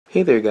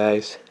Hey there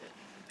guys,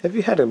 have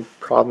you had a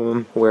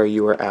problem where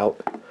you were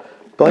out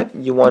but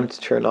you wanted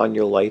to turn on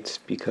your lights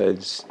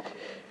because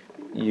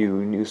you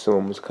knew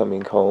someone was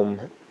coming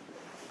home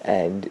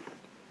and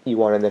you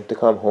wanted them to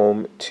come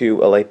home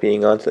to a light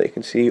being on so they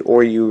can see,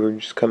 or you were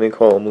just coming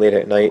home late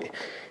at night,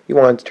 you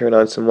wanted to turn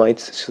on some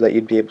lights so that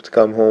you'd be able to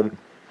come home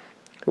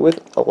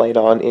with a light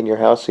on in your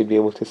house so you'd be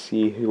able to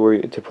see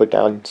where to put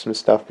down some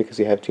stuff because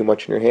you have too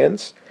much in your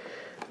hands?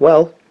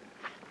 Well,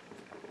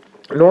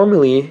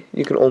 normally,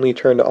 you can only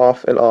turn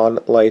off and on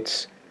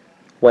lights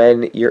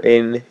when you're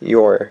in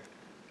your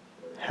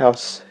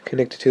house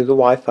connected to the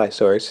Wi-Fi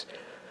source,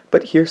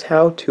 but here's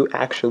how to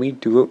actually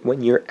do it when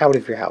you're out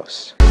of your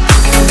house.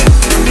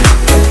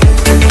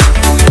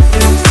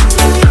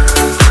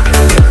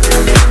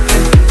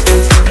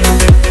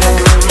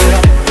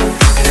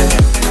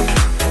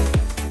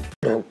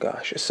 Oh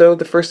gosh, so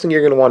the first thing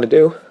you're going to want to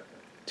do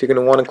is you're going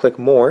to want to click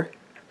More,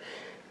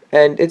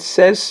 and it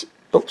says,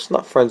 oops,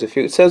 not Friends with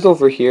You, it says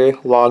over here,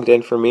 Logged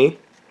In for me.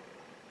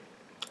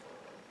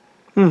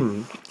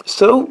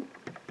 So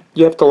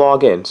you have to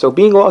log in. So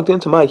being logged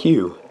into My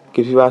Hue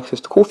gives you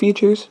access to cool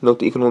features. Note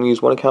that you can only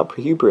use one account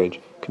per Hue bridge.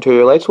 Control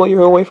your lights while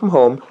you're away from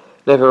home.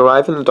 Never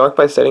arrive in the dark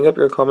by setting up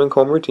your coming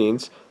home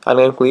routines. And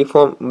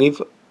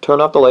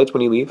turn off the lights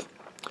when you leave,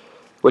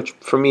 which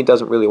for me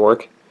doesn't really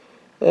work.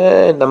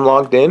 And I'm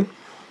logged in.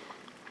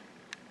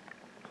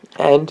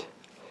 And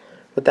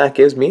what that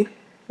gives me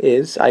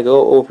is I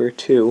go over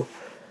to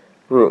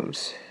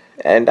rooms.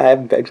 And I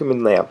have bedroom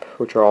and lamp,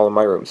 which are all in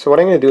my room. So what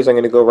I'm going to do is I'm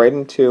going to go right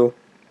into,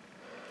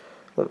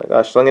 oh my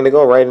gosh, so I'm going to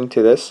go right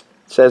into this.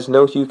 It says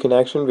no Hue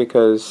connection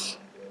because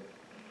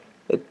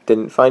it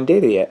didn't find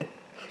data yet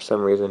for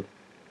some reason.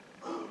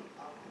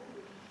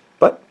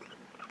 But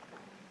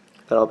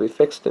that'll be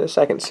fixed in a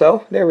second.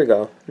 So there we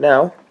go.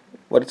 Now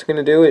what it's going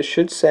to do, it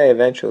should say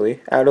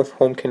eventually out of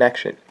home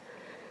connection.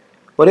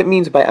 What it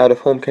means by out of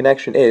home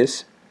connection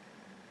is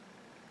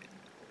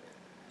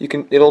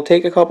it'll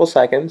take a couple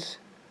seconds.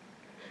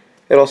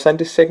 It'll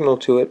send a signal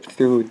to it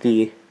through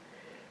the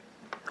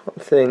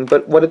thing,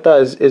 but what it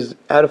does is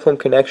out of home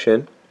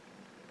connection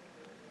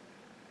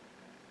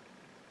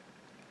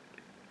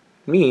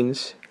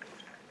means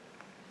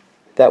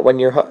that when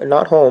you're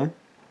not home,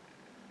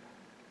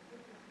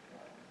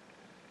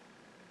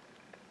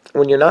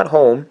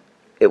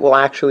 it will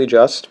actually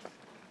just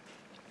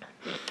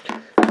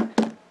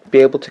be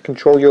able to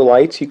control your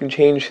lights. You can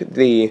change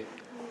the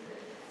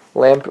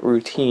lamp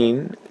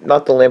routine,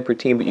 not the lamp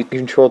routine, but you can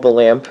control the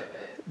lamp,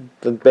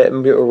 the bed,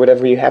 or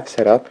whatever you have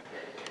set up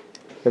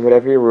in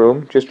whatever your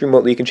room, just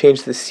remotely. You can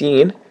change the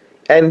scene,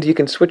 and you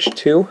can switch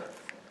to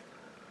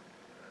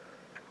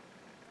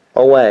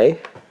away,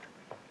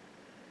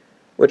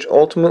 which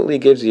ultimately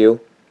gives you,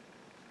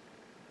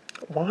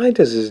 why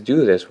does this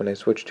do this when I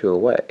switch to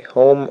away?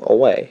 Home,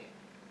 away.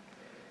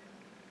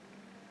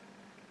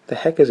 The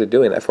heck is it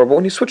doing that for? But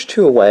when you switch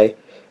to away,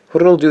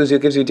 what it'll do is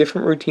it gives you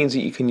different routines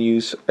that you can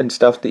use and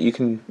stuff that you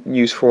can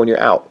use for when you're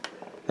out.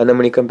 And then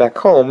when you come back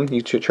home,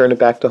 you turn it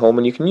back to home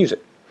and you can use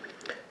it.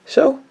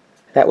 So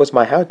that was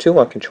my how-to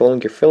on controlling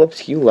your Philips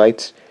Hue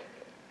lights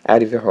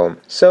out of your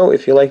home. So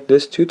if you like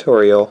this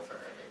tutorial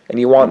and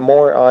you want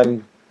more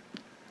on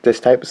this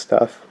type of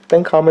stuff,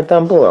 then comment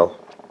down below.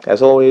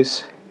 As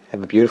always,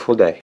 have a beautiful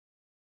day.